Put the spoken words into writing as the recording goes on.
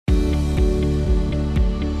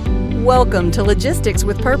Welcome to Logistics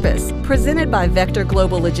with Purpose, presented by Vector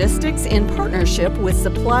Global Logistics in partnership with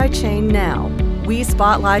Supply Chain Now. We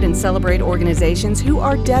spotlight and celebrate organizations who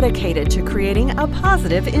are dedicated to creating a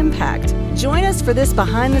positive impact. Join us for this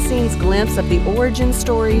behind-the-scenes glimpse of the origin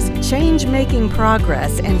stories, change-making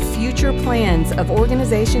progress, and future plans of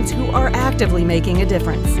organizations who are actively making a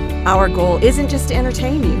difference. Our goal isn't just to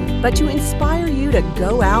entertain you, but to inspire you to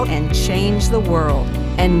go out and change the world.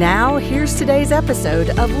 And now, here's today's episode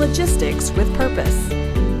of Logistics with Purpose.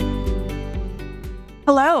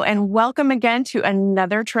 Hello, and welcome again to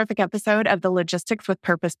another terrific episode of the Logistics with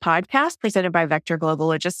Purpose podcast presented by Vector Global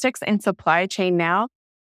Logistics and Supply Chain Now.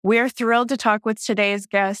 We're thrilled to talk with today's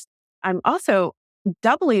guest. I'm also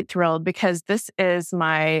doubly thrilled because this is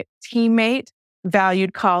my teammate,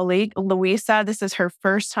 valued colleague, Louisa. This is her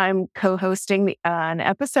first time co-hosting an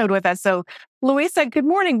episode with us. So, Louisa, good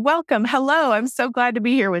morning. Welcome. Hello. I'm so glad to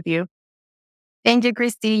be here with you. Thank you,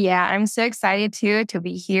 Christy. Yeah, I'm so excited too to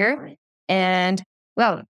be here. And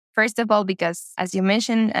well, first of all, because as you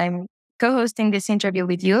mentioned, I'm co-hosting this interview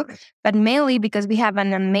with you, but mainly because we have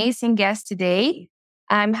an amazing guest today.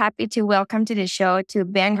 I'm happy to welcome to the show to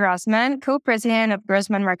Ben Grossman, co-president of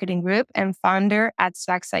Grossman Marketing Group and founder at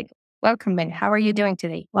SwagCycle. Welcome, Ben. How are you doing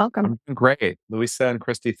today? Welcome. I'm doing great. Louisa and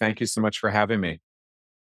Christy, thank you so much for having me.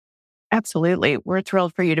 Absolutely. We're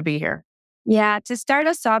thrilled for you to be here. Yeah, to start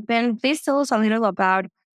us off, Ben, please tell us a little about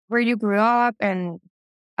where you grew up and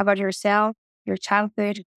about yourself, your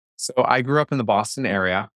childhood. So I grew up in the Boston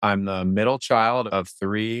area. I'm the middle child of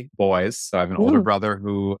three boys. So I have an older brother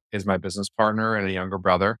who is my business partner and a younger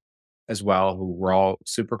brother as well, who we're all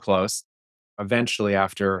super close. Eventually,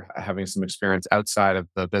 after having some experience outside of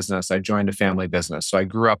the business, I joined a family business. So I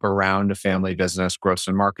grew up around a family business,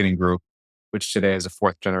 Grossman Marketing Group, which today is a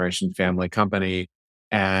fourth generation family company,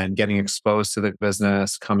 and getting exposed to the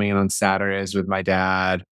business, coming in on Saturdays with my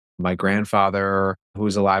dad. My grandfather, who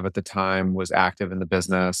was alive at the time, was active in the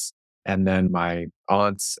business. And then my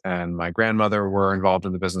aunts and my grandmother were involved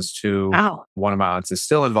in the business too. Wow. One of my aunts is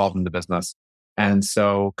still involved in the business. And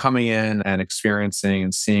so coming in and experiencing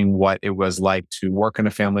and seeing what it was like to work in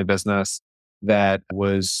a family business that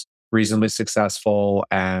was reasonably successful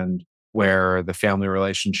and where the family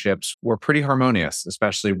relationships were pretty harmonious,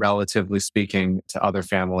 especially relatively speaking to other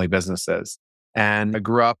family businesses. And I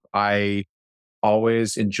grew up, I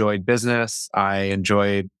always enjoyed business. I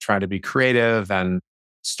enjoyed trying to be creative and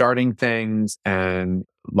starting things and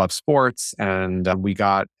love sports. And we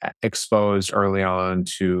got exposed early on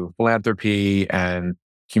to philanthropy and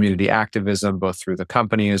community activism, both through the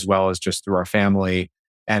company as well as just through our family.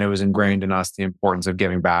 And it was ingrained in us the importance of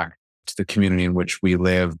giving back to the community in which we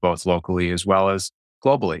live, both locally as well as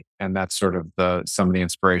globally. And that's sort of some of the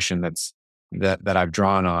inspiration that I've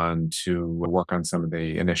drawn on to work on some of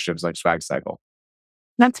the initiatives like SwagCycle.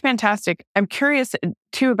 That's fantastic. I'm curious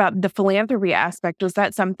too about the philanthropy aspect. Was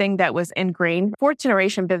that something that was ingrained? Fourth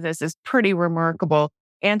generation business is pretty remarkable.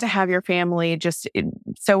 And to have your family just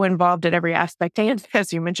so involved in every aspect, and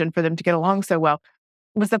as you mentioned, for them to get along so well.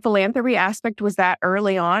 Was the philanthropy aspect, was that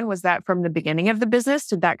early on? Was that from the beginning of the business?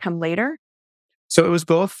 Did that come later? So it was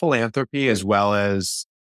both philanthropy as well as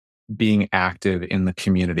being active in the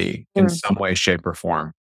community in some way, shape, or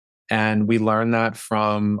form. And we learned that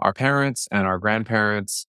from our parents and our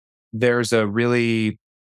grandparents. There's a really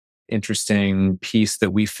interesting piece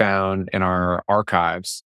that we found in our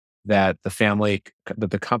archives that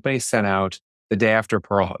the company sent out the day after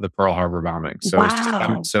the Pearl Harbor bombing. So,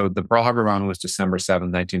 Wow. So the Pearl Harbor bombing was December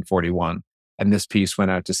 7th, 1941. And this piece went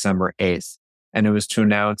out December 8th. And it was to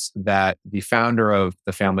announce that the founder of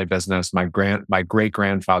the family business, my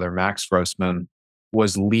great-grandfather, Max Grossman,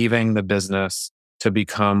 was leaving the business to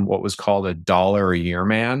become what was called a $1-a-year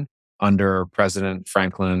man under President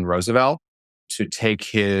Franklin Roosevelt, to take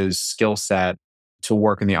his skill set to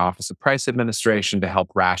work in the Office of Price Administration to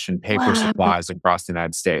help ration paper supplies across the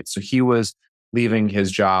United States. So he was leaving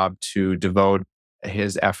his job to devote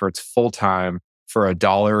his efforts full-time for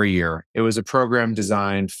 $1 a year. It was a program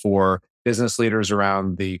designed for business leaders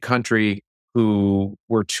around the country who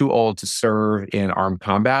were too old to serve in armed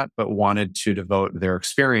combat, but wanted to devote their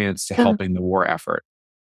experience to helping the war effort.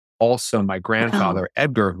 Also, my grandfather,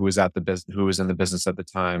 Edgar, who was in the business at the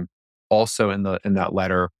time, also in that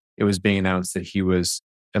letter, it was being announced that he was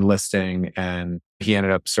enlisting, and he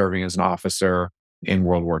ended up serving as an officer in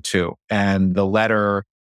World War II. And the letter,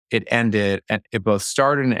 it both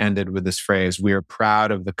started and ended with this phrase, "We are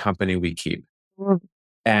proud of the company we keep."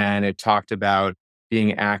 And it talked about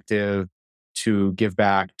being active to give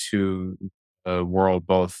back to the world,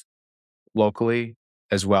 both locally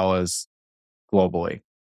as well as globally.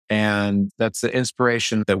 And that's the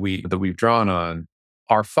inspiration that we've drawn on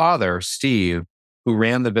our father, Steve, who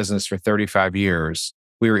ran the business for 35 years,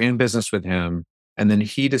 we were in business with him. And then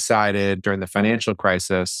he decided during the financial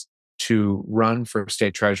crisis to run for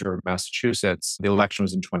state treasurer of Massachusetts. The election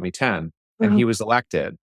was in 2010, and he was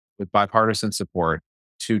elected with bipartisan support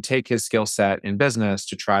to take his skill set in business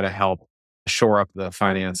to try to help shore up the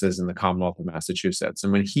finances in the Commonwealth of Massachusetts.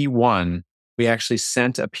 And when he won, we actually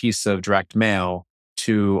sent a piece of direct mail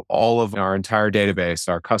to all of our entire database,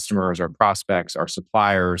 our customers, our prospects, our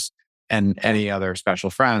suppliers, and any other special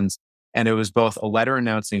friends. And it was both a letter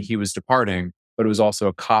announcing he was departing, but it was also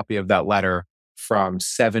a copy of that letter from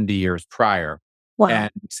 70 years prior. Wow.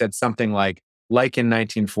 And he said something like in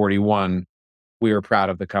 1941, we were proud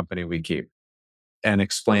of the company we keep, and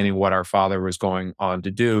explaining what our father was going on to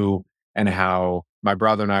do and how my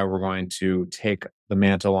brother and I were going to take the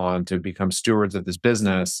mantle on to become stewards of this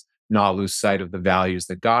business, not lose sight of the values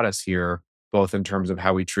that got us here, both in terms of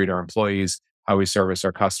how we treat our employees, how we service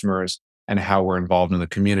our customers, and how we're involved in the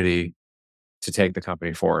community to take the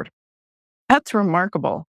company forward. That's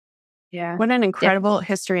remarkable. Yeah. What an incredible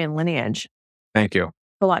history and lineage. Thank you.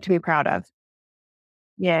 A lot to be proud of.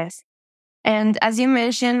 Yes. And as you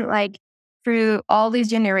mentioned, like through all these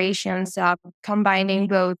generations of combining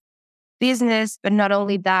both business, but not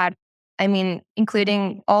only that, I mean,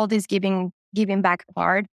 including all this giving back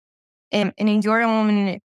part. And in your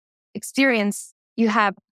own experience, you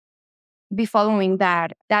have be following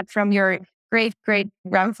that from your great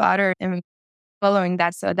grandfather and following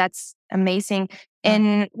that. So that's amazing.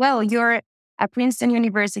 And well, you're a Princeton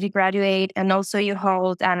University graduate, and also you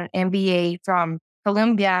hold an MBA from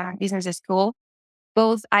Columbia Business School,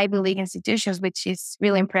 both Ivy League institutions, which is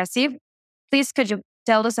really impressive. Please, could you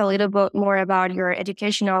tell us a little bit more about your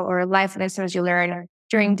educational or life lessons you learned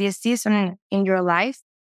during this season in your life?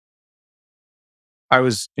 I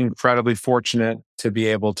was incredibly fortunate to be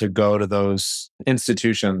able to go to those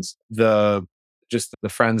institutions. The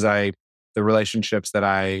friends the relationships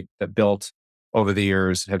that built over the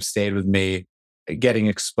years have stayed with me. Getting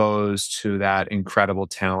exposed to that incredible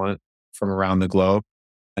talent from around the globe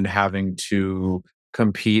and having to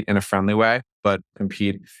compete in a friendly way, but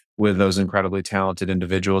compete with those incredibly talented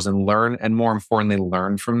individuals and learn, and more importantly,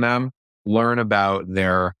 learn from them, learn about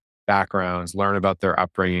their backgrounds, learn about their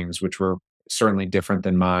upbringings, which were certainly different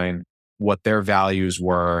than mine, what their values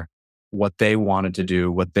were, what they wanted to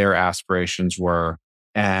do, what their aspirations were,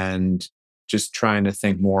 and just trying to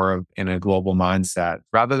think more of in a global mindset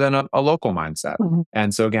rather than a local mindset.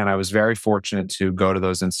 And so again, I was very fortunate to go to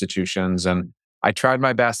those institutions, and I tried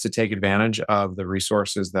my best to take advantage of the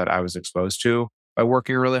resources that I was exposed to by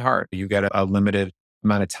working really hard. You get a limited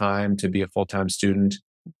amount of time to be a full-time student,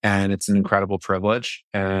 and it's an incredible privilege.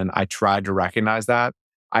 And I tried to recognize that.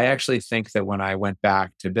 I actually think that when I went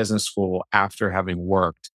back to business school after having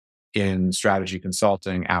worked in strategy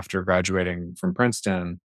consulting after graduating from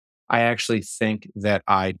Princeton, I actually think that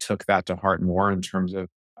I took that to heart more in terms of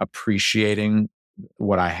appreciating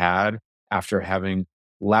what I had after having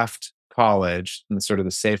left college and sort of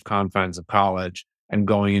the safe confines of college and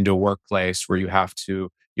going into a workplace where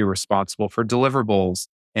you're responsible for deliverables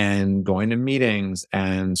and going to meetings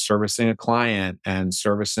and servicing a client and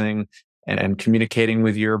servicing and communicating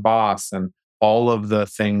with your boss and all of the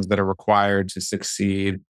things that are required to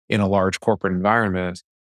succeed in a large corporate environment.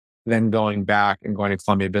 Then going back and going to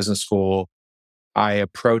Columbia Business School, I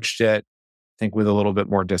approached it, I think, with a little bit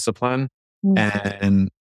more discipline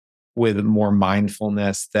and with more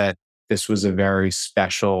mindfulness that this was a very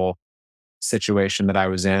special situation that I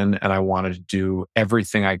was in. And I wanted to do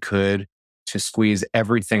everything I could to squeeze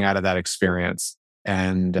everything out of that experience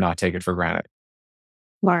and not take it for granted.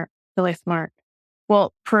 Smart, really smart.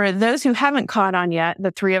 Well, for those who haven't caught on yet,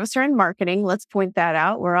 the three of us are in marketing. Let's point that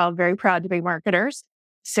out. We're all very proud to be marketers.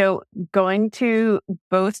 So going to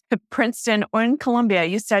both to Princeton and Columbia,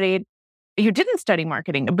 you didn't study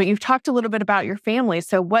marketing, but you've talked a little bit about your family.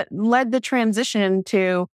 So what led the transition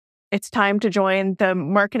to it's time to join the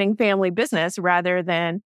marketing family business rather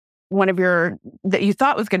than one of that you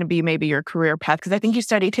thought was going to be maybe your career path? Because I think you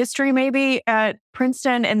studied history maybe at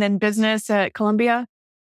Princeton and then business at Columbia.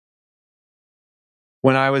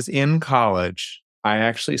 When I was in college, I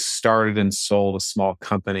actually started and sold a small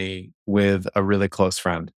company with a really close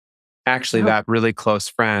friend. Actually, that really close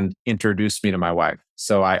friend introduced me to my wife.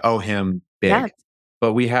 So I owe him big. Yes.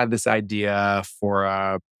 But we had this idea for,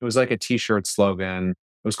 it was like a t-shirt slogan.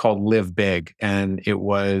 It was called Live Big. And it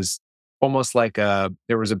was almost like there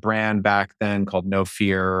was a brand back then called No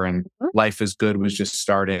Fear, and Life is Good was just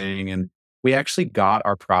starting. And we actually got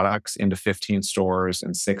our products into 15 stores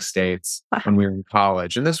in 6 states when we were in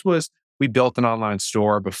college. And we built an online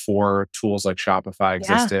store before tools like Shopify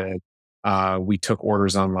existed. We took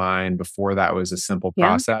orders online. Before that was a simple Yeah.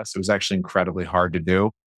 process. It was actually incredibly hard to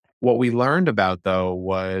do. What we learned about though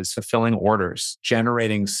was fulfilling orders,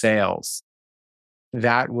 generating sales.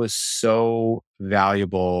 That was so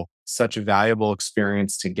valuable, such a valuable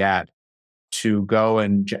experience to get to go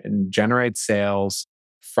and generate sales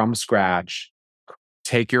from scratch,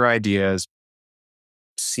 take your ideas,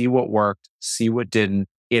 see what worked, see what didn't,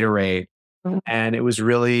 iterate. And it was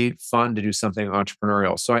really fun to do something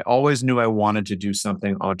entrepreneurial. So I always knew I wanted to do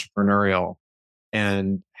something entrepreneurial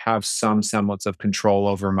and have some semblance of control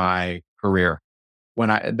over my career.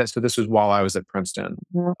 So this was while I was at Princeton.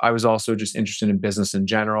 I was also just interested in business in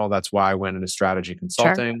general. That's why I went into strategy Sure.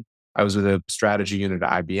 consulting. I was with a strategy unit at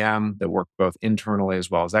IBM that worked both internally as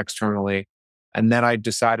well as externally. And then I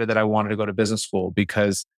decided that I wanted to go to business school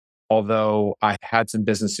because although I had some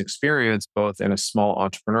business experience, both in a small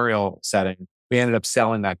entrepreneurial setting, we ended up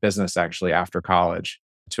selling that business actually after college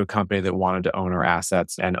to a company that wanted to own our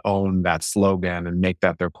assets and own that slogan and make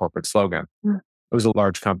that their corporate slogan. It was a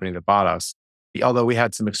large company that bought us. Although we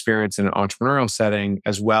had some experience in an entrepreneurial setting,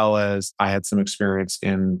 as well as I had some experience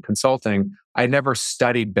in consulting, I had never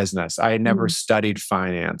studied business. I had never studied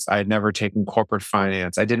finance. I had never taken corporate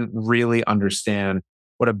finance. I didn't really understand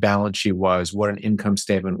what a balance sheet was, what an income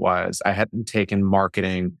statement was. I hadn't taken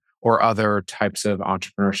marketing or other types of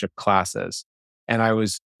entrepreneurship classes. And I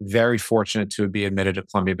was very fortunate to be admitted to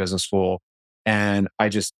Columbia Business School. And I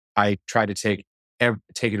tried to take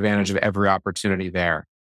advantage of every opportunity there.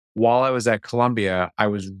 While I was at Columbia, I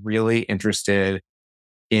was really interested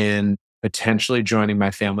in potentially joining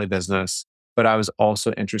my family business, but I was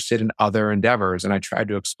also interested in other endeavors. And I tried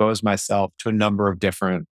to expose myself to a number of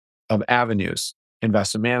different avenues,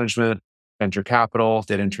 investment management, venture capital,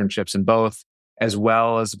 did internships in both, as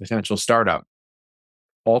well as a potential startup.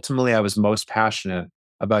 Ultimately, I was most passionate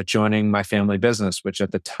about joining my family business, which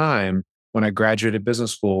at the time, when I graduated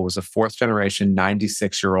business school, was a fourth generation,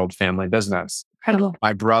 96-year-old family business. Incredible. My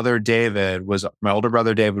older brother David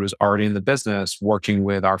was already in the business working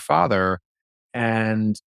with our father.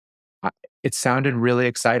 And it sounded really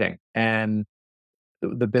exciting. And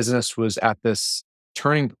the business was at this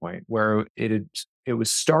turning point where it was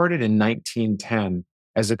started in 1910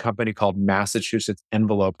 as a company called Massachusetts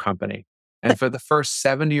Envelope Company. And for the first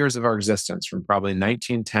 70 years of our existence, from probably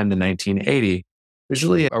 1910 to 1980, it was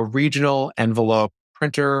really a regional envelope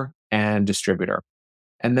printer and distributor.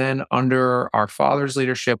 And then under our father's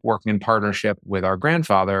leadership, working in partnership with our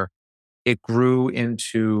grandfather, it grew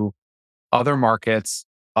into other markets,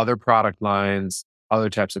 other product lines, other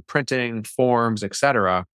types of printing, forms, et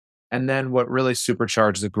cetera. And then what really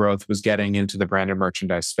supercharged the growth was getting into the branded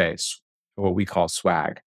merchandise space, what we call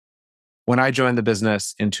swag. When I joined the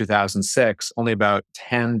business in 2006, only about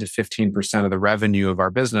 10 to 15% of the revenue of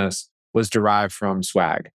our business was derived from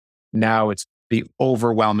swag. Now it's the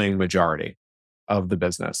overwhelming majority of the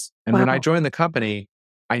business. And when I Wow. joined the company,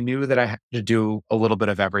 I knew that I had to do a little bit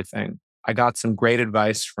of everything. I got some great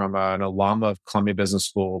advice from an alum of Columbia Business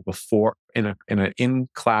School before in an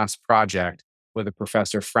in-class project with a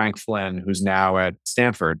professor, Frank Flynn, who's now at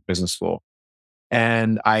Stanford Business School.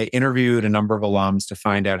 And I interviewed a number of alums to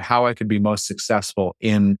find out how I could be most successful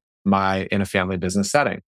in a family business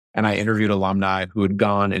setting. And I interviewed alumni who had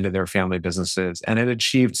gone into their family businesses and had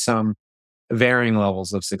achieved some varying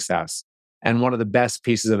levels of success. And one of the best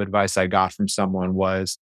pieces of advice I got from someone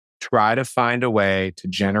was try to find a way to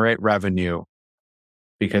generate revenue,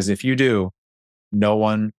 because if you do, no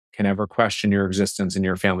one can ever question your existence in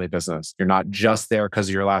your family business. You're not just there because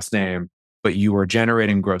of your last name, but you are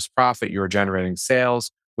generating gross profit, you are generating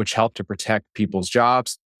sales, which help to protect people's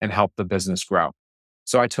jobs and help the business grow.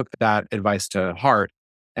 So I took that advice to heart.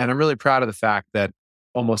 And I'm really proud of the fact that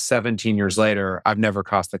almost 17 years later, I've never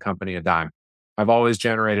cost the company a dime. I've always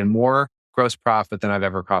generated more gross profit than I've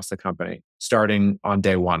ever cost the company, starting on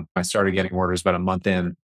day one. I started getting orders about a month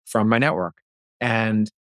in from my network. And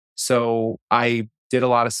so I did a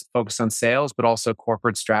lot of focus on sales, but also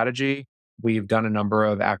corporate strategy. We've done a number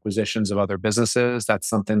of acquisitions of other businesses. That's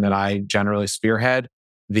something that I generally spearhead.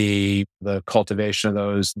 The cultivation of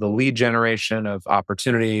those, the lead generation of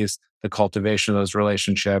opportunities, the cultivation of those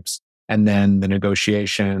relationships, and then the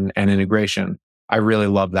negotiation and integration. I really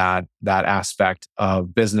love that aspect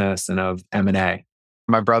of business and of M&A.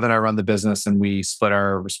 My brother and I run the business and we split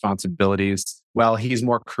our responsibilities. Well, he's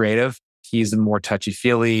more creative. He's more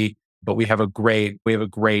touchy-feely, but we have a great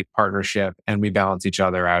partnership and we balance each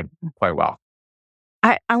other out quite well.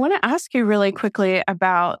 I want to ask you really quickly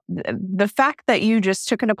about the fact that you just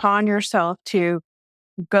took it upon yourself to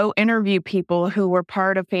go interview people who were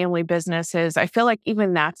part of family businesses. I feel like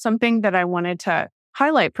even that's something that I wanted to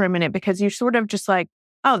highlight for a minute, because you sort of just like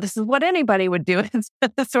oh, this is what anybody would do.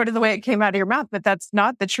 It's sort of the way it came out of your mouth, but that's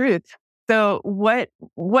not the truth. So what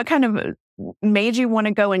kind of made you want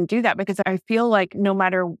to go and do that? Because I feel like no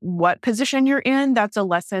matter what position you're in, that's a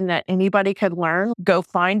lesson that anybody could learn. Go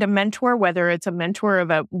find a mentor, whether it's a mentor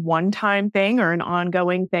of a one-time thing or an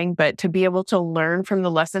ongoing thing, but to be able to learn from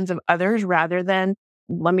the lessons of others rather than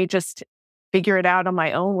let me just figure it out on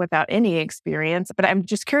my own without any experience. But I'm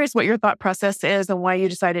just curious what your thought process is and why you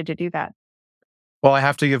decided to do that. Well, I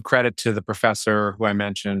have to give credit to the professor who I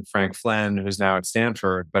mentioned, Frank Flynn, who's now at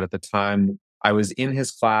Stanford. But at the time, I was in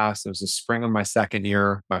his class. It was the spring of my second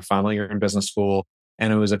year, my final year in business school.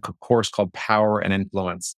 And it was a course called Power and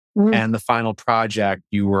Influence. Mm, And the final project,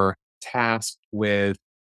 you were tasked with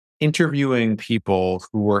interviewing people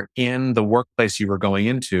who were in the workplace you were going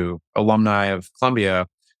into, alumni of Columbia.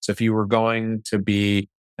 So if you were going to be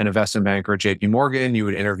an investment banker at JP Morgan, you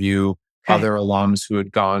would interview okay. other alums who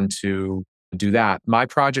had gone to do that. My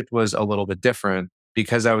project was a little bit different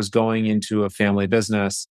because I was going into a family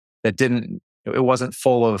business that it wasn't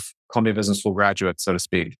full of Columbia Business School graduates, so to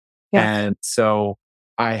speak. Yeah. And so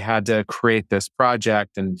I had to create this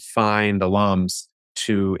project and find alums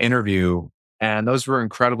to interview, and those were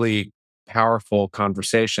incredibly powerful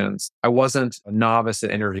conversations. I wasn't a novice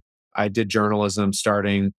at interviewing. I did journalism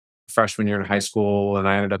starting freshman year in high school, and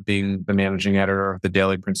I ended up being the managing editor of the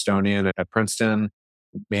Daily Princetonian at Princeton,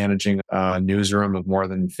 managing a newsroom of more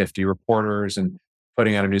than 50 reporters and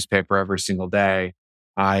putting out a newspaper every single day.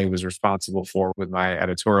 I was responsible for with my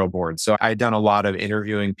editorial board. So I'd done a lot of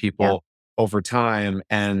interviewing Yeah. people over time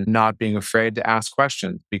and not being afraid to ask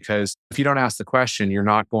questions, because if you don't ask the question, you're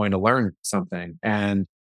not going to learn something. And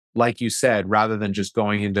like you said, rather than just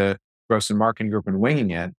going into Grossman Marketing Group and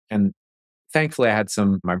winging it. And thankfully I had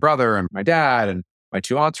my brother and my dad and my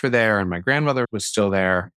two aunts were there and my grandmother was still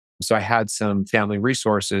there. So I had some family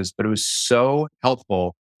resources, but it was so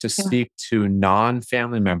helpful to Yeah. speak to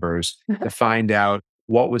non-family members to find out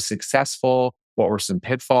what was successful, what were some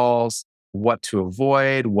pitfalls, what to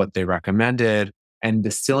avoid, what they recommended, and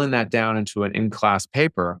distilling that down into an in-class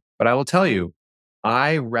paper. But I will tell you,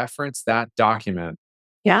 I referenced that document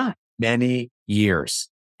Yeah. many years.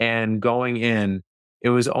 And going in, it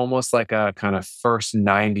was almost like a kind of first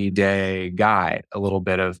 90-day guide, a little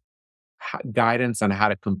bit of guidance on how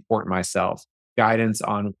to comport myself, guidance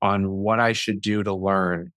on what I should do to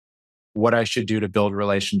learn, what I should do to build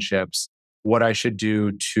relationships, what I should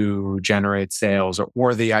do to generate sales,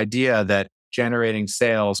 or the idea that generating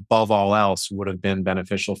sales above all else would have been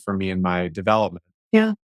beneficial for me in my development.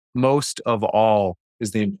 Yeah. Most of all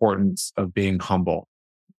is the importance of being humble.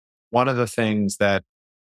 One of the things that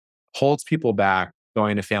holds people back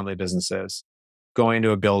going to family businesses, going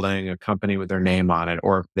to a building, a company with their name on it,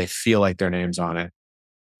 or they feel like their name's on it,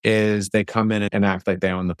 is they come in and act like they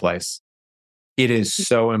own the place. It is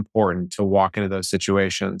so important to walk into those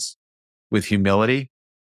situations with humility,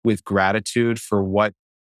 with gratitude for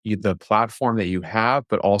the platform that you have,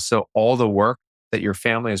 but also all the work that your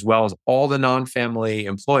family, as well as all the non-family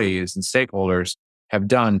employees and stakeholders have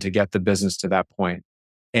done to get the business to that point.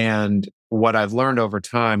 And what I've learned over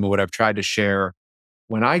time and what I've tried to share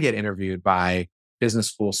when I get interviewed by business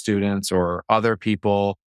school students or other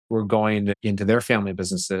people who are going into their family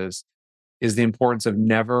businesses is the importance of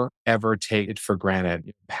never, ever take it for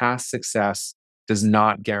granted. Past success does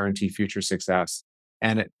not guarantee future success.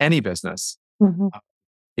 And at any business, Mhm.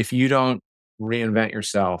 if you don't reinvent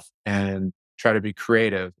yourself and try to be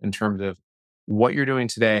creative in terms of what you're doing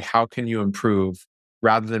today, how can you improve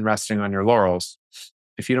rather than resting on your laurels?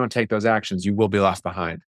 If you don't take those actions, you will be left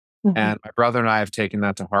behind. Mhm. And my brother and I have taken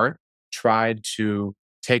that to heart, tried to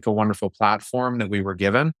take a wonderful platform that we were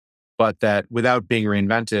given, but that without being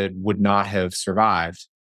reinvented would not have survived.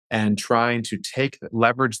 And trying to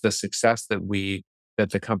leverage the success that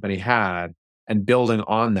the company had and building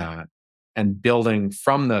on that and building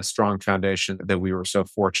from the strong foundation that we were so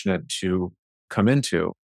fortunate to come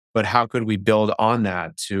into. But how could we build on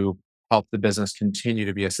that to help the business continue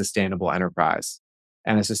to be a sustainable enterprise?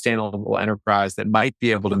 And a sustainable enterprise that might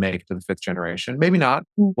be able to make it to the fifth generation. Maybe not.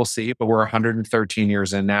 Mm. We'll see. But we're 113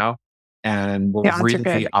 years in now, and we're Yeah, odds are really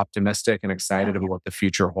good. optimistic and excited about what the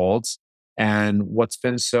future holds. And what's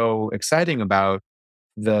been so exciting about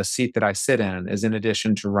the seat that I sit in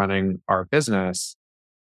addition to running our business,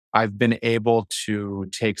 I've been able to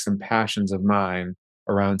take some passions of mine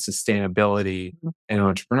around sustainability and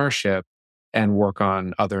entrepreneurship and work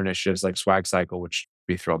on other initiatives like SwagCycle, which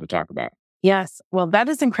I'd be thrilled to talk about. Yes. Well, that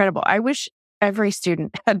is incredible. I wish every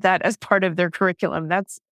student had that as part of their curriculum.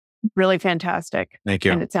 That's really fantastic. Thank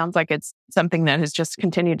you. And it sounds like it's something that has just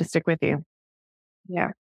continued to stick with you.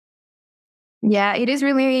 Yeah. Yeah, it is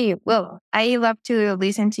really, well, I love to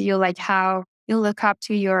listen to you, like how you look up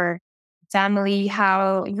to your family,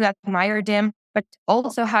 how you admire them, but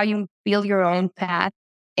also how you build your own path.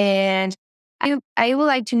 And I would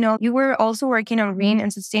like to know, you were also working on green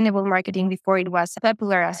and sustainable marketing before it was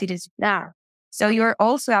popular as it is now. So you're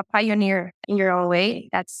also a pioneer in your own way.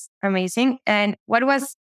 That's amazing. And what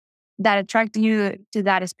was that attracted you to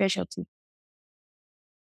that specialty?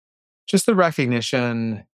 Just the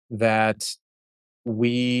recognition that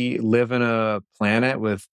we live in a planet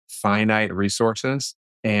with finite resources.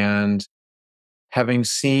 And having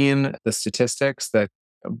seen the statistics that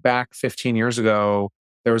back 15 years ago,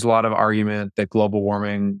 there was a lot of argument that global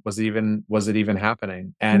warming was it even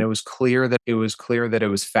happening? And it was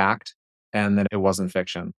fact and that it wasn't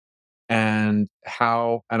fiction. And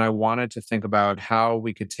I wanted to think about how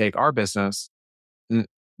we could take our business. n-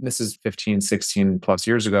 This is 15, 16 plus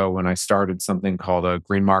years ago when I started something called a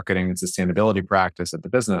green marketing and sustainability practice at the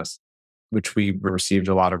business, which we received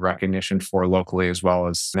a lot of recognition for locally as well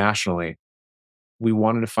as nationally. We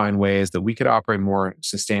wanted to find ways that we could operate more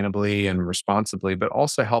sustainably and responsibly, but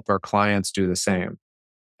also help our clients do the same.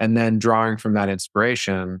 And then drawing from that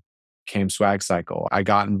inspiration came SwagCycle. I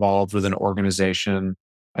got involved with an organization,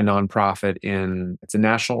 a nonprofit it's a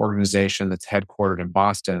national organization that's headquartered in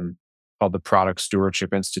Boston called the Product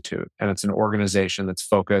Stewardship Institute. And it's an organization that's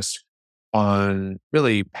focused on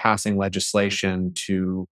really passing legislation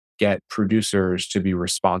to get producers to be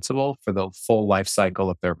responsible for the full life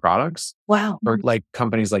cycle of their products. Wow. Or like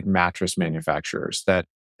companies like mattress manufacturers that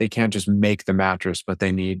they can't just make the mattress, but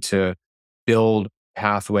they need to build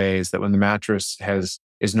pathways that when the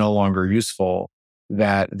is no longer useful,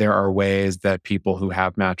 that there are ways that people who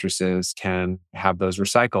have mattresses can have those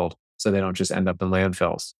recycled so they don't just end up in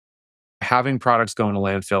landfills. Having products go into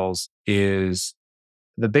landfills is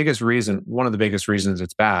one of the biggest reasons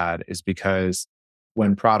it's bad is because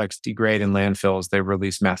when products degrade in landfills, they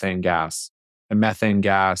release methane gas. And methane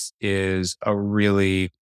gas is a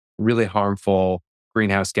really, really harmful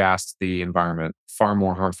greenhouse gas to the environment, far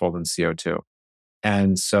more harmful than CO2.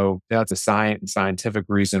 And so that's a scientific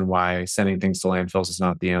reason why sending things to landfills is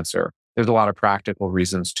not the answer. There's a lot of practical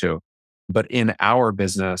reasons too. But in our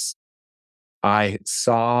business,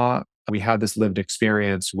 we had this lived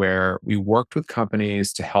experience where we worked with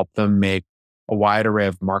companies to help them make a wide array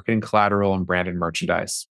of marketing collateral and branded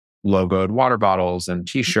merchandise, logoed water bottles and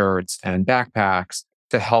t-shirts and backpacks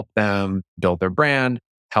to help them build their brand,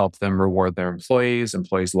 help them reward their employees.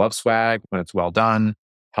 Employees love swag when it's well done,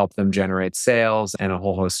 help them generate sales and a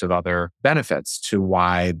whole host of other benefits to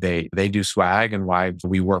why they do swag and why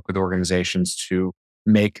we work with organizations to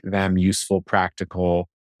make them useful, practical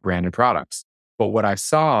branded products. But what I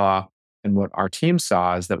saw and what our team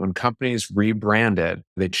saw is that when companies rebranded,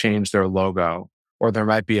 they changed their logo, or there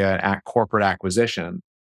might be a corporate acquisition,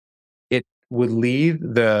 it would lead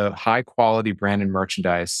the high quality branded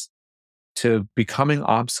merchandise to becoming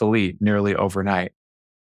obsolete nearly overnight.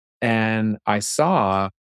 And I saw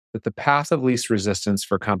that the path of least resistance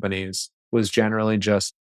for companies was generally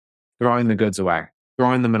just throwing the goods away,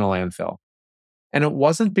 throwing them in a landfill. And it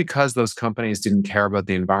wasn't because those companies didn't care about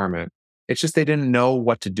the environment. It's just they didn't know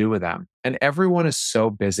what to do with them. And everyone is so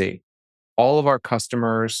busy. All of our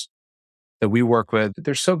customers that we work with,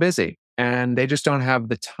 they're so busy and they just don't have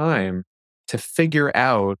the time to figure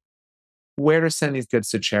out where to send these goods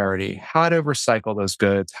to charity, how to recycle those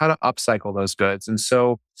goods, how to upcycle those goods. And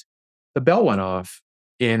so the bell went off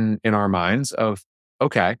in our minds of,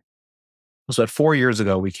 okay, so 4 years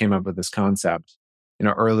ago, we came up with this concept,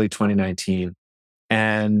 early 2019.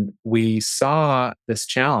 And we saw this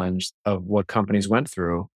challenge of what companies went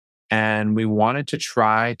through. And we wanted to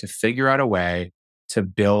try to figure out a way to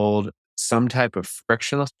build some type of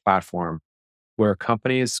frictionless platform where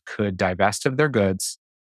companies could divest of their goods,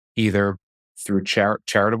 either through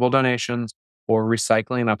charitable donations or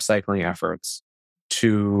recycling and upcycling efforts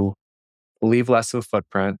to leave less of a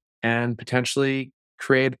footprint and potentially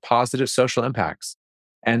create positive social impacts.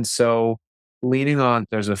 And so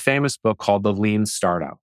there's a famous book called The Lean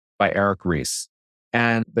Startup by Eric Ries.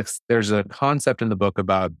 And there's a concept in the book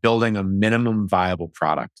about building a minimum viable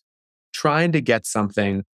product, trying to get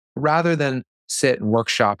something rather than sit and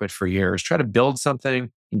workshop it for years, try to build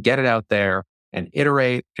something and get it out there and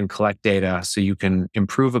iterate and collect data so you can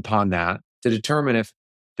improve upon that to determine if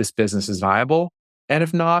this business is viable. And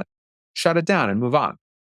if not, shut it down and move on.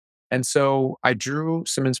 And so I drew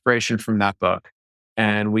some inspiration from that book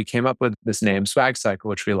and we came up with this name, SwagCycle,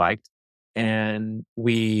 which we liked. And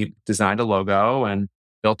we designed a logo and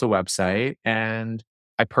built a website. And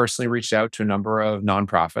I personally reached out to a number of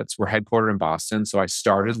nonprofits. We're headquartered in Boston. So I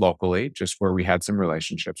started locally, just where we had some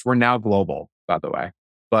relationships. We're now global, by the way,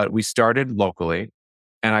 but we started locally.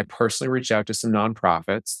 And I personally reached out to some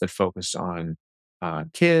nonprofits that focused on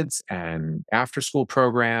kids and after school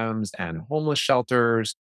programs and homeless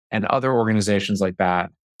shelters and other organizations like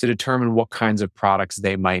that to determine what kinds of products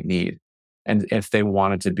they might need and if they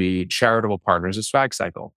wanted to be charitable partners of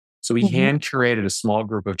SwagCycle. So we hand curated a small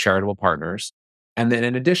group of charitable partners, and then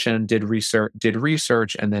in addition did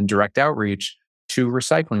research and then direct outreach to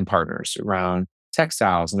recycling partners around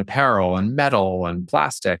textiles and apparel and metal and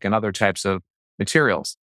plastic and other types of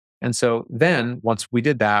materials. And so then once we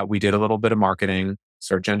did that, we did a little bit of marketing,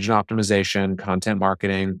 search engine optimization, content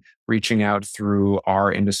marketing, reaching out through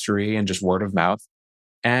our industry and just word of mouth.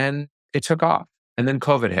 And it took off. And then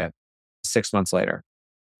COVID hit 6 months later,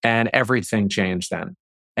 and everything changed then.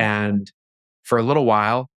 And for a little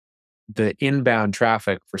while, the inbound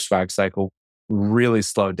traffic for SwagCycle really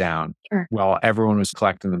slowed down while everyone was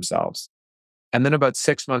collecting themselves. And then about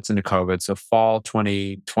 6 months into COVID, so fall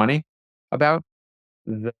 2020, about,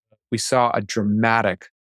 we saw a dramatic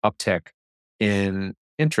uptick in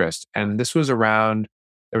interest. And this was around,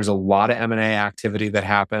 there was a lot of M&A activity that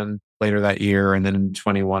happened later that year and then in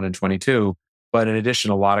 21 and 22. But in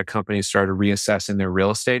addition, a lot of companies started reassessing their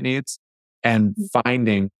real estate needs and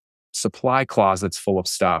finding supply closets full of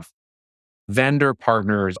stuff. Vendor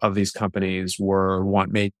partners of these companies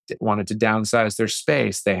wanted to downsize their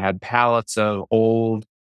space. They had pallets of old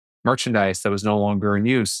merchandise that was no longer in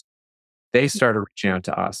use. They started reaching out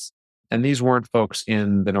to us. And these weren't folks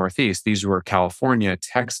in the Northeast. These were California,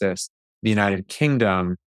 Texas, the United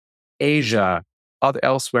Kingdom, Asia,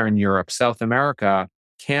 elsewhere in Europe, South America,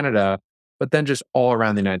 Canada, but then just all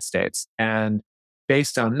around the United States. And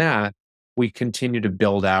based on that, we continue to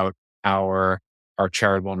build out our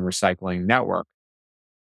charitable and recycling network.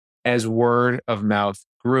 As word of mouth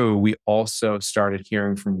grew, we also started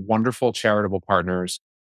hearing from wonderful charitable partners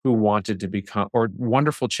who wanted to become, or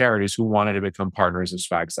wonderful charities who wanted to become partners of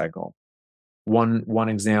SwagCycle. One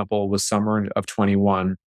example was summer of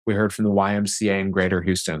 21. We heard from the YMCA in Greater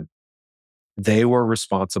Houston. They were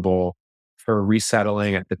responsible for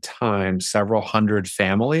resettling at the time several hundred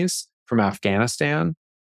families from Afghanistan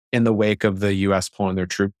in the wake of the U.S. pulling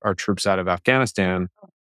our troops out of Afghanistan.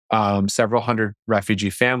 Several hundred refugee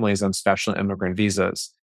families on special immigrant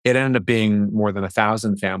visas. It ended up being more than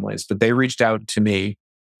 1,000 families, but they reached out to me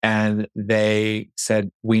and they said,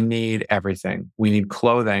 we need everything. We need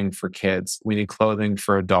clothing for kids. We need clothing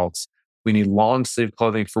for adults. We need long sleeve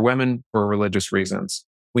clothing for women for religious reasons.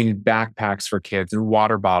 We need backpacks for kids and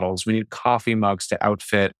water bottles. We need coffee mugs to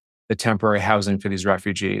outfit the temporary housing for these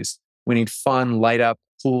refugees. We need fun, light up,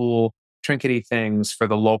 cool, trinkety things for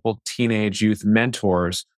the local teenage youth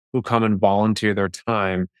mentors who come and volunteer their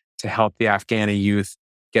time to help the Afghani youth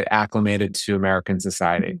get acclimated to American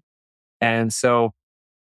society. And so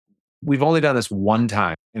we've only done this one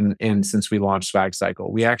time since we launched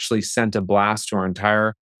SwagCycle. We actually sent a blast to our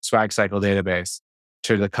entire SwagCycle database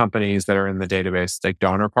to the companies that are in the database, like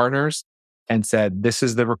donor partners, and said, this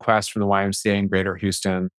is the request from the YMCA in Greater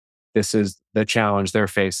Houston. This is the challenge they're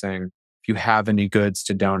facing. If you have any goods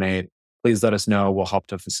to donate, please let us know. We'll help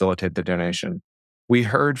to facilitate the donation. We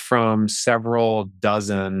heard from several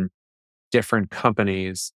dozen different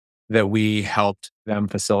companies that we helped them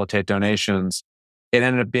facilitate donations. It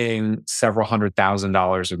ended up being several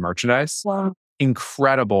 $100,000 of merchandise. Wow.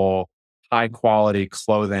 Incredible, high quality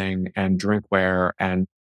clothing and drinkware and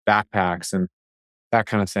backpacks and that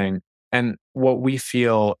kind of thing. And what we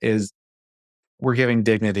feel is we're giving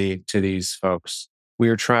dignity to these folks. We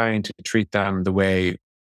are trying to treat them the way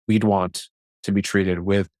we'd want to be treated,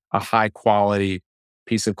 with a high quality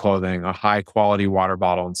piece of clothing, a high quality water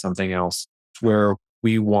bottle, and something else, where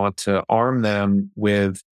we want to arm them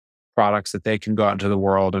with products that they can go out into the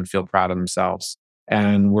world and feel proud of themselves.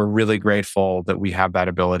 And we're really grateful that we have that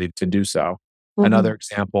ability to do so. Another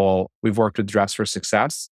example, we've worked with Dress for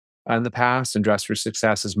Success in the past, and Dress for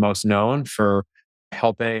Success is most known for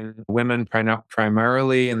helping women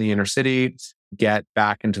primarily in the inner city get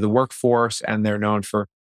back into the workforce. And they're known for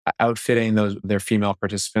outfitting their female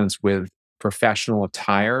participants with professional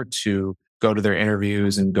attire to go to their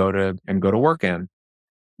interviews and go to work in.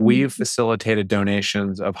 We've facilitated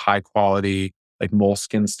donations of high quality, like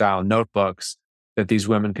moleskin style notebooks that these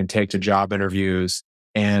women can take to job interviews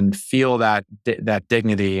and feel that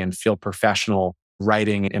dignity and feel professional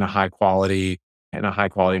writing in a high quality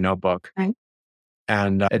notebook. Right.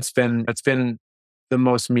 And it's been the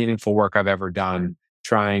most meaningful work I've ever done,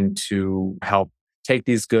 trying to help take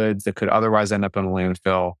these goods that could otherwise end up in a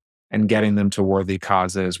landfill and getting them to worthy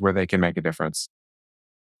causes where they can make a difference.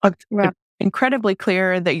 It's incredibly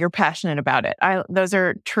clear that you're passionate about it. Those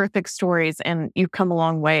are terrific stories, and you've come a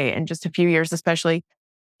long way in just a few years, especially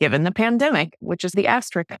given the pandemic, which is the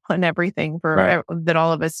asterisk on everything Right. that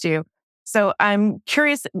all of us do. So I'm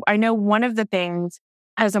curious. I know one of the things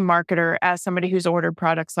as a marketer, as somebody who's ordered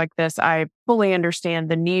products like this, I fully understand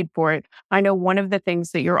the need for it. I know one of the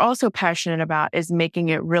things that you're also passionate about is making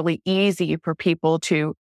it really easy for people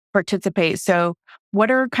to participate. So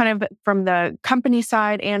what are kind of from the company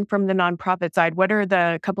side and from the nonprofit side, what are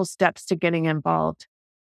the couple steps to getting involved?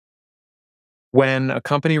 When a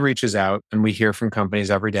company reaches out, and we hear from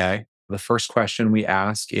companies every day, the first question we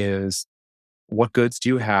ask is, what goods do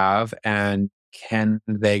you have and can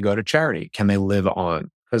they go to charity? Can they live on?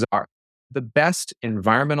 Because the best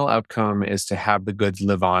environmental outcome is to have the goods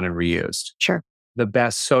live on and reused. Sure. The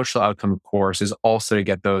best social outcome, of course, is also to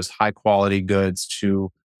get those high quality goods to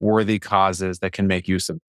worthy causes that can make use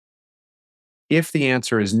of. If the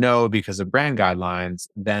answer is no because of brand guidelines,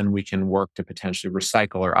 then we can work to potentially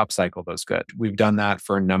recycle or upcycle those goods. We've done that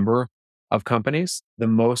for a number of companies. The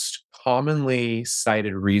most commonly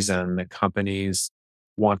cited reason that companies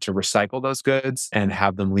want to recycle those goods and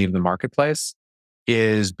have them leave the marketplace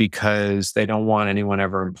is because they don't want anyone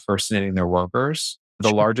ever impersonating their workers. The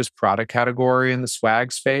Sure. largest product category in the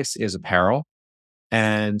swag space is apparel.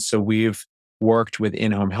 And so we've worked with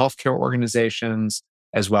in-home healthcare organizations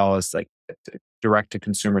as well as like direct to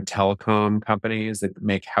consumer telecom companies that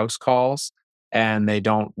make house calls. And they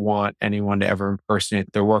don't want anyone to ever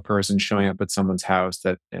impersonate their workers and showing up at someone's house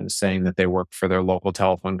that and saying that they work for their local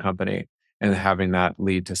telephone company and having that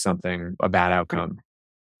lead to something, a bad outcome.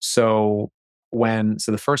 So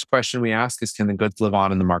so the first question we ask is, can the goods live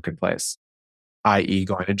on in the marketplace, i.e.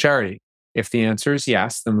 going to charity? If the answer is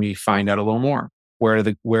yes, then we find out a little more. Where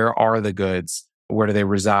are the goods? Where do they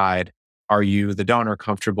reside? Are you, the donor,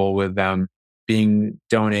 comfortable with them being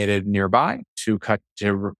donated nearby to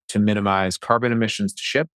minimize carbon emissions to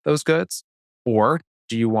ship those goods? Or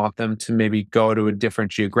do you want them to maybe go to a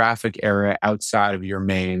different geographic area outside of your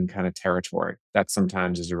main kind of territory? That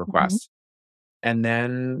sometimes is a Mhm. request. And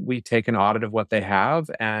then we take an audit of what they have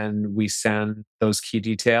and we send those key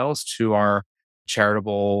details to our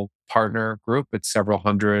charitable partner group. It's several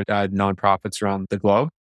hundred nonprofits around the globe.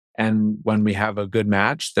 And when we have a good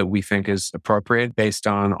match that we think is appropriate based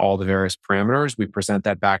on all the various parameters, we present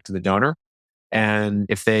that back to the donor. And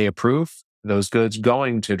if they approve those goods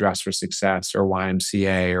going to Dress for Success or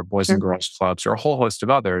YMCA or Boys and Sure. Girls Clubs or a whole host of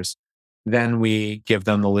others, then we give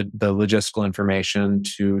them the logistical information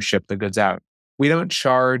to ship the goods out. We don't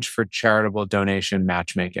charge for charitable donation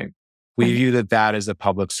matchmaking. We Okay. view that as a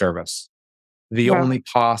public service. The Yeah. only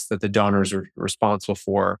cost that the donors are responsible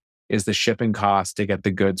for is the shipping cost to get the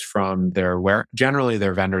goods from generally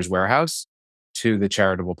their vendor's warehouse to the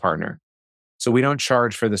charitable partner. So we don't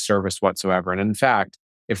charge for the service whatsoever. And in fact,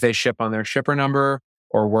 if they ship on their shipper number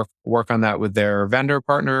or work on that with their vendor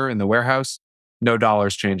partner in the warehouse, no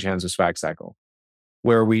dollars change hands with SwagCycle.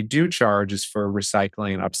 Where we do charge is for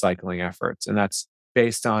recycling and upcycling efforts. And that's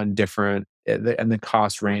based on and the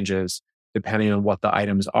cost ranges depending on what the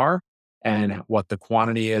items are and what the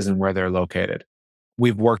quantity is and where they're located.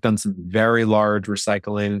 We've worked on some very large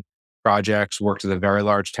recycling projects, worked with a very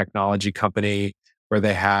large technology company where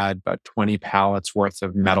they had about 20 pallets worth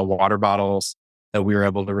of metal water bottles that we were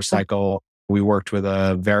able to recycle. We worked with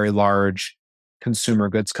a very large consumer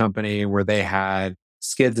goods company where they had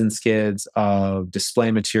skids and skids of display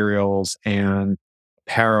materials and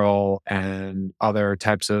apparel and other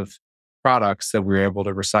types of products that we were able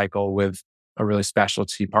to recycle with a really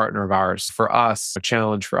specialty partner of ours. For us, a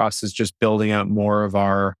challenge for us is just building out more of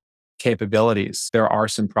our capabilities. There are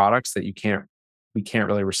some products that we can't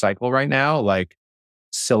really recycle right now, like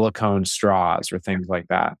silicone straws or things like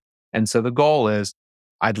that. And so the goal is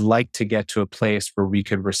I'd like to get to a place where we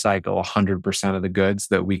could recycle 100% of the goods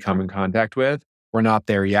that we come in contact with. We're not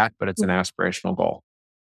there yet, but it's an aspirational goal.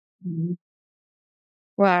 Mhm.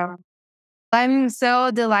 Wow. I'm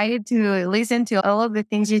so delighted to listen to all of the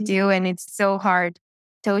things you do. And it's so hard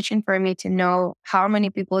touching for me to know how many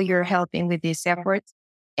people you're helping with these efforts.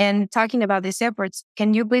 And talking about these efforts,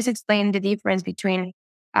 can you please explain the difference between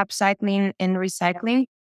upcycling and recycling?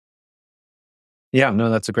 Yeah, no,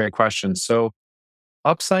 that's a great question. So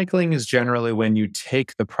upcycling is generally when you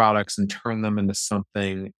take the products and turn them into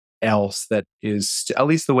something else that is, at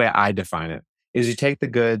least the way I define it, is you take the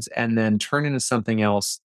goods and then turn into something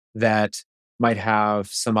else that might have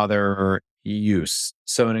some other use.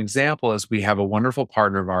 So an example is we have a wonderful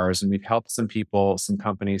partner of ours and we've helped some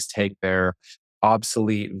companies take their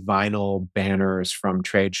obsolete vinyl banners from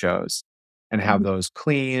trade shows and have Mhm. those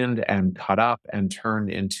cleaned and cut up and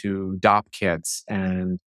turned into DOP kits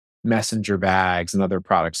and messenger bags and other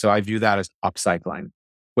products. So I view that as upcycling.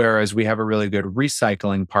 Whereas we have a really good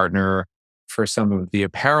recycling partner for some of the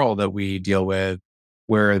apparel that we deal with,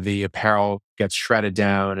 where the apparel gets shredded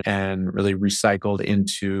down and really recycled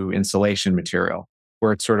into insulation material,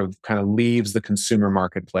 where it sort of kind of leaves the consumer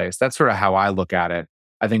marketplace. That's sort of how I look at it.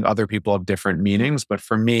 I think other people have different meanings, but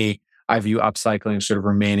for me, I view upcycling sort of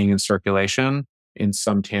remaining in circulation in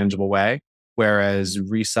some tangible way, whereas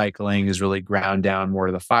recycling is really ground down more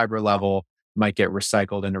to the fiber level, might get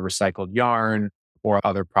recycled into recycled yarn or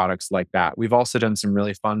other products like that. We've also done some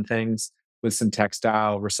really fun things with some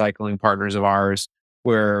textile recycling partners of ours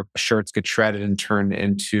where shirts get shredded and turned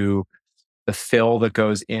into the fill that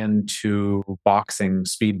goes into boxing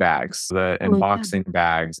speed bags, and boxing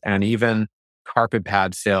bags, and even carpet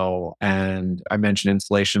pad fill. And I mentioned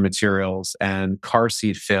insulation materials and car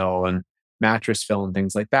seat fill and mattress fill and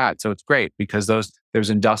things like that. So it's great because there's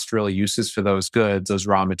industrial uses for those goods, those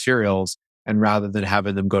raw materials. And rather than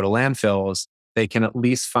having them go to landfills, they can at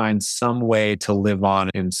least find some way to live on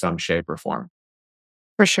in some shape or form.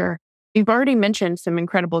 For sure. You've already mentioned some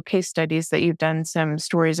incredible case studies that you've done, some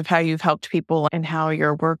stories of how you've helped people and how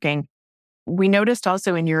you're working. We noticed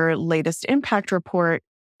also in your latest impact report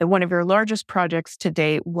that one of your largest projects to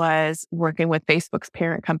date was working with Facebook's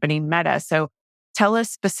parent company, Meta. So tell us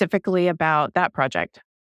specifically about that project.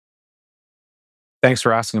 Thanks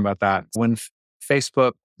for asking about that. When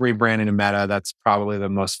Facebook rebranded to Meta, that's probably the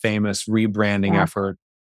most famous rebranding effort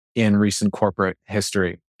in recent corporate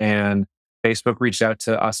history. And Facebook reached out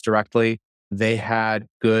to us directly. They had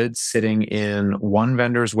goods sitting in one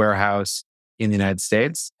vendor's warehouse in the United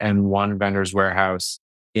States and one vendor's warehouse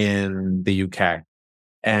in the UK.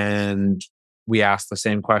 And we asked the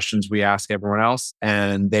same questions we ask everyone else,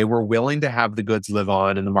 and they were willing to have the goods live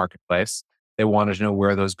on in the marketplace. They wanted to know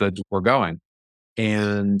where those goods were going.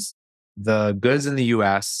 And the goods in the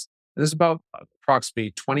US, there's about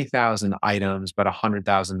approximately 20,000 items, but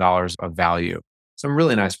 $100,000 of value. Some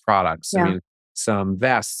really nice products. I mean, some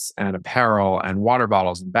vests and apparel and water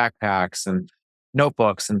bottles and backpacks and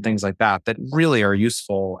notebooks and things like that that really are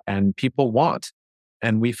useful and people want.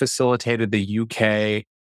 And we facilitated the UK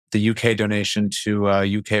donation to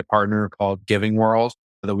a UK partner called Giving World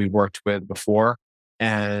that we worked with before.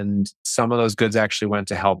 And some of those goods actually went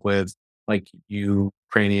to help with like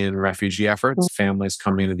Ukrainian refugee efforts, families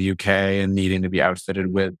coming to the UK and needing to be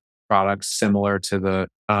outfitted with products similar to the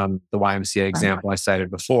YMCA example I cited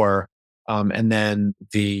before. And then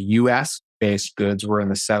the US based goods were in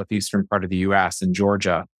the southeastern part of the US in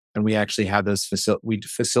Georgia. And we actually had we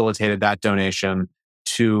facilitated that donation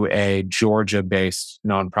to a Georgia based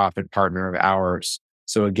nonprofit partner of ours.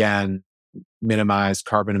 So again, minimize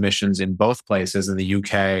carbon emissions in both places in the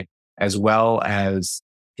UK as well as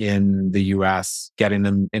in the US, getting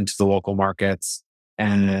them into the local markets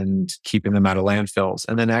and keeping them out of landfills.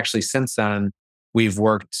 And then actually since then, we've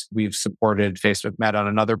supported Facebook Meta on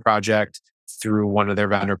another project through one of their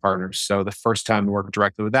vendor partners. So the first time we worked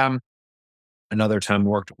directly with them, another time we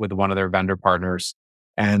worked with one of their vendor partners.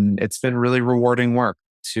 And it's been really rewarding work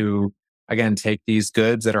to, again, take these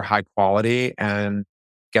goods that are high quality and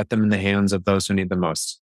get them in the hands of those who need them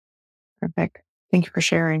most. Perfect. Thank you for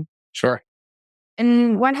sharing. Sure.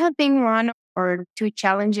 And what have been one or two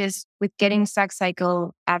challenges with getting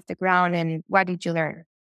SwagCycle off the ground, and what did you learn?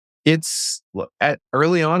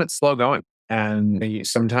 Early on, it's slow going. And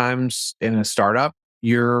sometimes in a startup,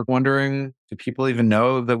 you're wondering, do people even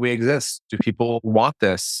know that we exist? Do people want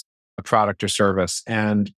this product or service?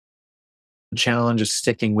 And the challenge is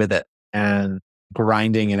sticking with it and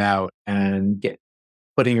grinding it out and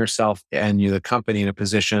putting yourself and the company in a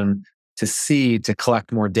position to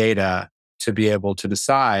collect more data to be able to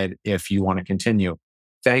decide if you want to continue.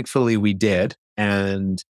 Thankfully, we did.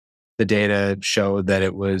 And the data showed that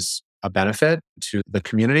it was a benefit to the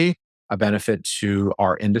community, a benefit to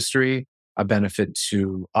our industry, a benefit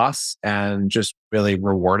to us, and just really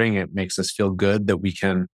rewarding. It makes us feel good that we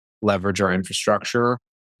can leverage our infrastructure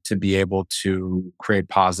to be able to create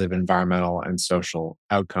positive environmental and social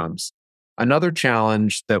outcomes. Another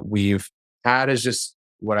challenge that we've had is just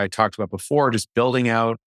what I talked about before, just building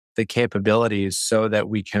out the capabilities so that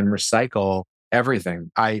we can recycle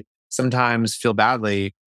everything. I sometimes feel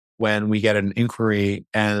badly when we get an inquiry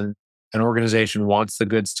and an organization wants the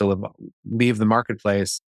goods to leave the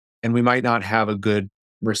marketplace, and we might not have a good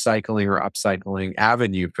recycling or upcycling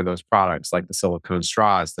avenue for those products, like the silicone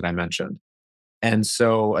straws that I mentioned. And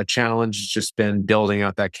so a challenge has just been building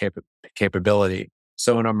out that capability.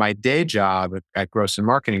 So in my day job at Grossman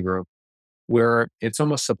Marketing Group, where it's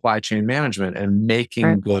almost supply chain management and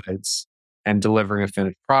making goods and delivering a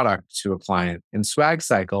finished product to a client. In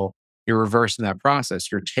SwagCycle, you're reversing that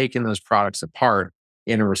process. You're taking those products apart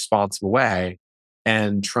in a responsible way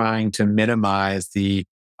and trying to minimize the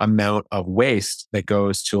amount of waste that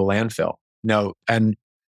goes to a landfill. No, and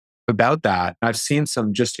about that, I've seen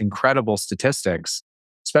some just incredible statistics,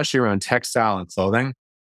 especially around textile and clothing,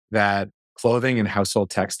 that clothing and household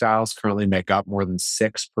textiles currently make up more than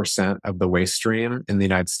 6% of the waste stream in the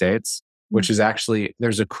United States, which is actually,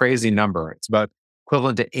 there's a crazy number. It's about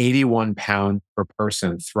equivalent to 81 pounds per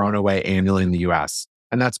person thrown away annually in the US.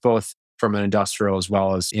 And that's both from an industrial as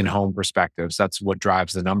well as in-home perspectives. That's what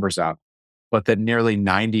drives the numbers up. But that nearly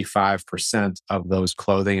 95% of those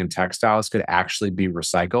clothing and textiles could actually be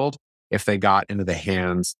recycled if they got into the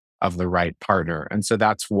hands of the right partner. And so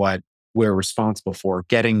that's what we're responsible for,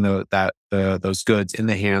 getting those goods in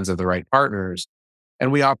the hands of the right partners.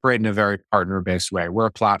 And we operate in a very partner-based way. We're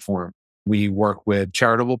a platform. We work with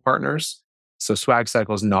charitable partners. So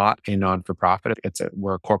SwagCycle is not a non-for-profit.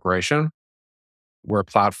 We're a corporation. We're a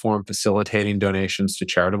platform facilitating donations to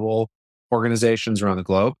charitable organizations around the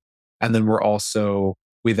globe. And then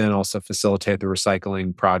we then also facilitate the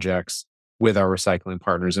recycling projects with our recycling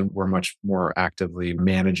partners. And we're much more actively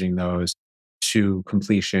managing those to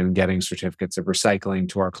completion, getting certificates of recycling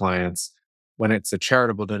to our clients. When it's a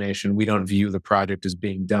charitable donation, we don't view the project as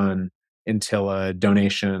being done until a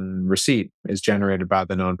donation receipt is generated by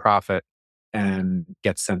the nonprofit and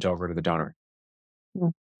gets sent over to the donor.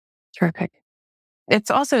 Terrific. It's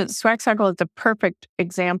also, SwagCycle is the perfect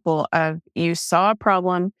example of you saw a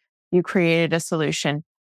problem, you created a solution,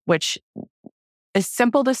 which is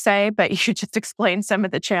simple to say, but you just explained some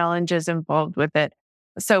of the challenges involved with it.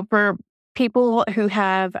 So for people who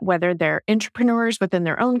have, whether they're entrepreneurs within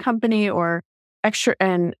their own company or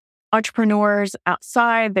entrepreneurs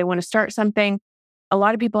outside, they want to start something. A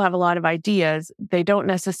lot of people have a lot of ideas. They don't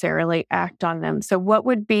necessarily act on them. So what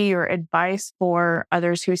would be your advice for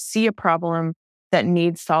others who see a problem that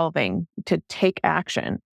needs solving to take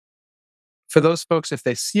action? For those folks, if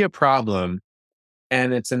they see a problem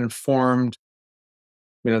and it's an informed,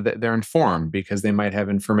 they're informed because they might have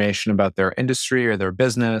information about their industry or their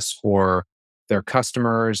business or their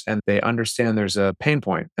customers, and they understand there's a pain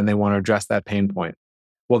point and they want to address that pain point.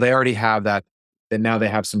 Well, they already have that, then now they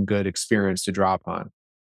have some good experience to draw upon.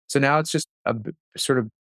 So now it's just sort of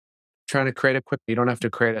trying to create you don't have to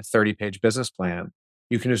create a 30-page business plan.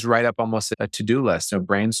 You can just write up almost a to-do list, a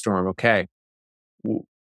brainstorm. Okay,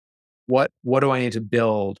 what do I need to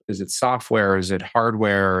build? Is it software? Is it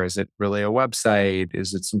hardware? Is it really a website?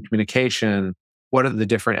 Is it some communication? What are the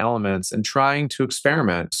different elements? And trying to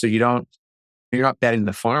experiment. So you're not betting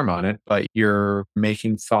the farm on it, but you're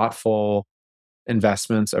making thoughtful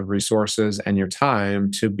investments of resources and your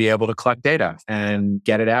time to be able to collect data and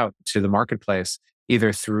get it out to the marketplace,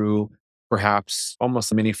 either through perhaps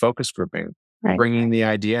almost a mini focus grouping, Right. bringing the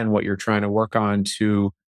idea and what you're trying to work on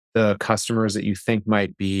to the customers that you think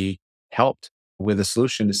might be helped with a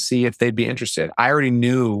solution to see if they'd be interested. I already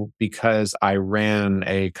knew, because I ran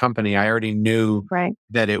a company, I already knew Right.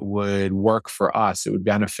 that it would work for us. It would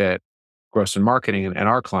benefit Grossman Marketing and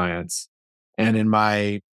our clients. And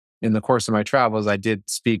in the course of my travels, I did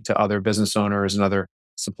speak to other business owners and other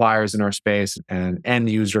suppliers in our space and end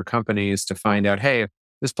user companies to find out, hey, if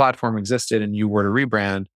this platform existed and you were to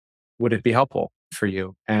rebrand, would it be helpful for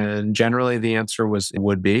you? And generally the answer was it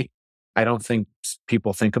would be. I don't think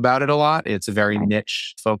people think about it a lot. It's a very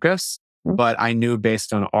niche focus, but I knew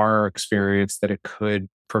based on our experience that it could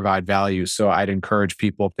provide value. So I'd encourage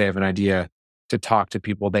people, if they have an idea, to talk to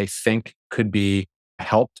people they think could be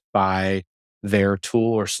helped by their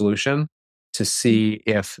tool or solution to see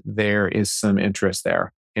if there is some interest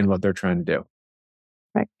there in what they're trying to do.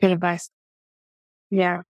 Right. Good advice.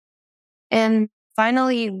 Yeah. And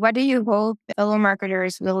finally, what do you hope fellow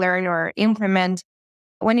marketers will learn or implement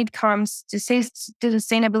when it comes to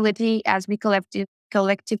sustainability as we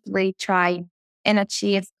collectively try and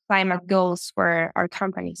achieve climate goals for our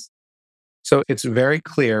companies? So it's very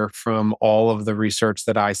clear from all of the research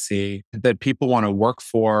that I see that people want to work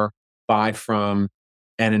for, buy from,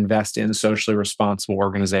 and invest in socially responsible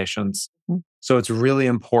organizations. So it's really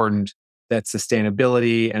important that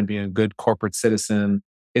sustainability and being a good corporate citizen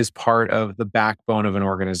is part of the backbone of an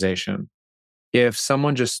organization. If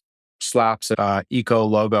someone just slaps an eco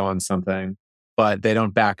logo on something, but they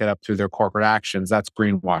don't back it up through their corporate actions, that's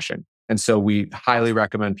greenwashing. And so we highly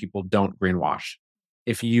recommend people don't greenwash.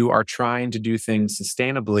 If you are trying to do things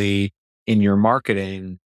sustainably in your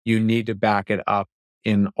marketing, you need to back it up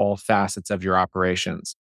in all facets of your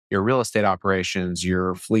operations, your real estate operations,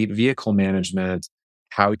 your fleet vehicle management,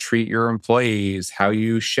 how you treat your employees, how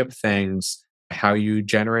you ship things, how you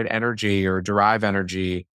generate energy or derive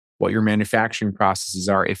energy, what your manufacturing processes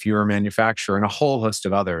are if you're a manufacturer, and a whole host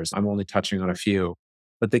of others. I'm only touching on a few.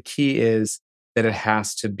 But the key is that it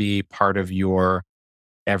has to be part of your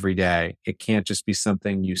everyday. It can't just be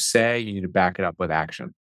something you say, you need to back it up with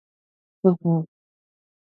action. Mhm.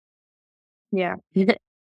 Yeah.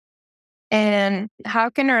 And how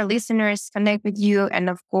can our listeners connect with you and,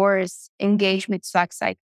 of course, engage with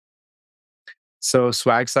SwagCycle? So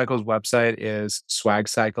SwagCycle's website is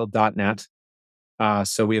swagcycle.net.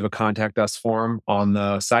 So we have a contact us form on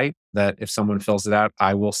the site that if someone fills it out,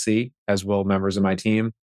 I will see, as will members of my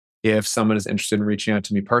team. If someone is interested in reaching out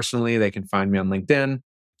to me personally, they can find me on LinkedIn,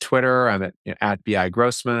 Twitter. I'm at BI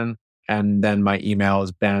Grossman. And then my email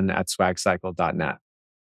is ben@swagcycle.net.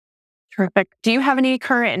 Terrific. Do you have any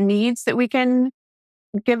current needs that we can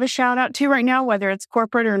give a shout out to right now, whether it's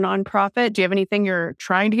corporate or nonprofit? Do you have anything you're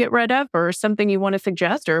trying to get rid of or something you want to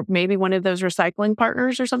suggest, or maybe one of those recycling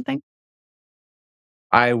partners or something?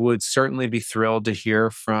 I would certainly be thrilled to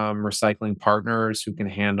hear from recycling partners who can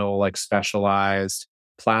handle like specialized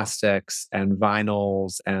plastics and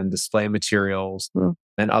vinyls and display materials Mm.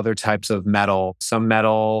 and other types of metal. Some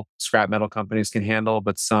metal, scrap metal companies can handle,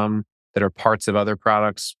 but some that are parts of other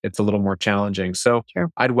products, it's a little more challenging. So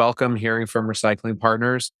Sure. I'd welcome hearing from recycling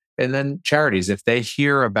partners and then charities. If they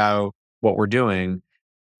hear about what we're doing,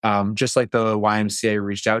 just like the YMCA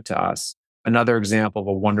reached out to us. Another example of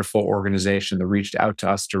a wonderful organization that reached out to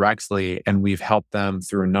us directly, and we've helped them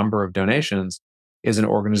through a number of donations, is an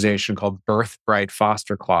organization called Birthright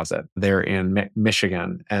Foster Closet. They're in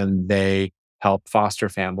Michigan, and they help foster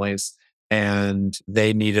families. And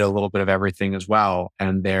they needed a little bit of everything as well.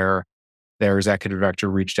 And their executive director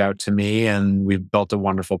reached out to me, and we've built a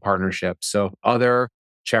wonderful partnership. So, other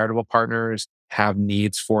charitable partners have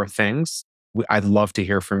needs for things. I'd love to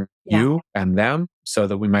hear from Yeah. you and them so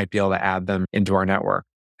that we might be able to add them into our network.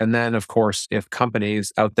 And then, of course, if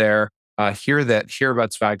companies out there hear about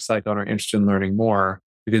SwagCycle and are interested in learning more,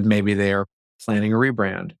 because maybe they are planning a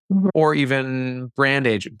rebrand, Mhm. or even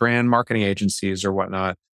brand marketing agencies or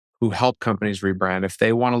whatnot who help companies rebrand. If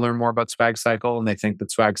they want to learn more about SwagCycle and they think that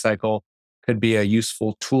SwagCycle could be a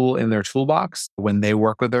useful tool in their toolbox when they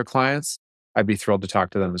work with their clients, I'd be thrilled to talk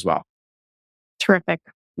to them as well. Terrific.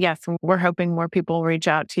 Yes, we're hoping more people will reach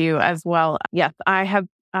out to you as well. Yes,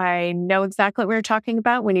 I know exactly what you're talking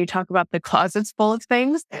about when you talk about the closets full of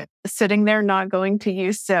things sitting there not going to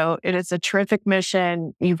use. So it is a terrific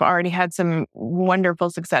mission. You've already had some wonderful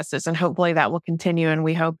successes, and hopefully that will continue. And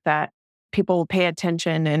we hope that people will pay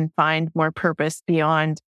attention and find more purpose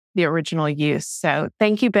beyond the original use. So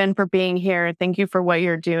thank you, Ben, for being here. Thank you for what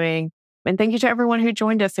you're doing. And thank you to everyone who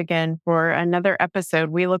joined us again for another episode.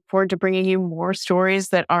 We look forward to bringing you more stories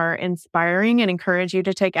that are inspiring and encourage you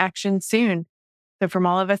to take action soon. So from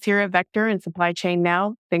all of us here at Vector and Supply Chain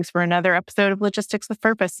Now, thanks for another episode of Logistics with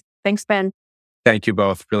Purpose. Thanks, Ben. Thank you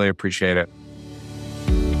both. Really appreciate it.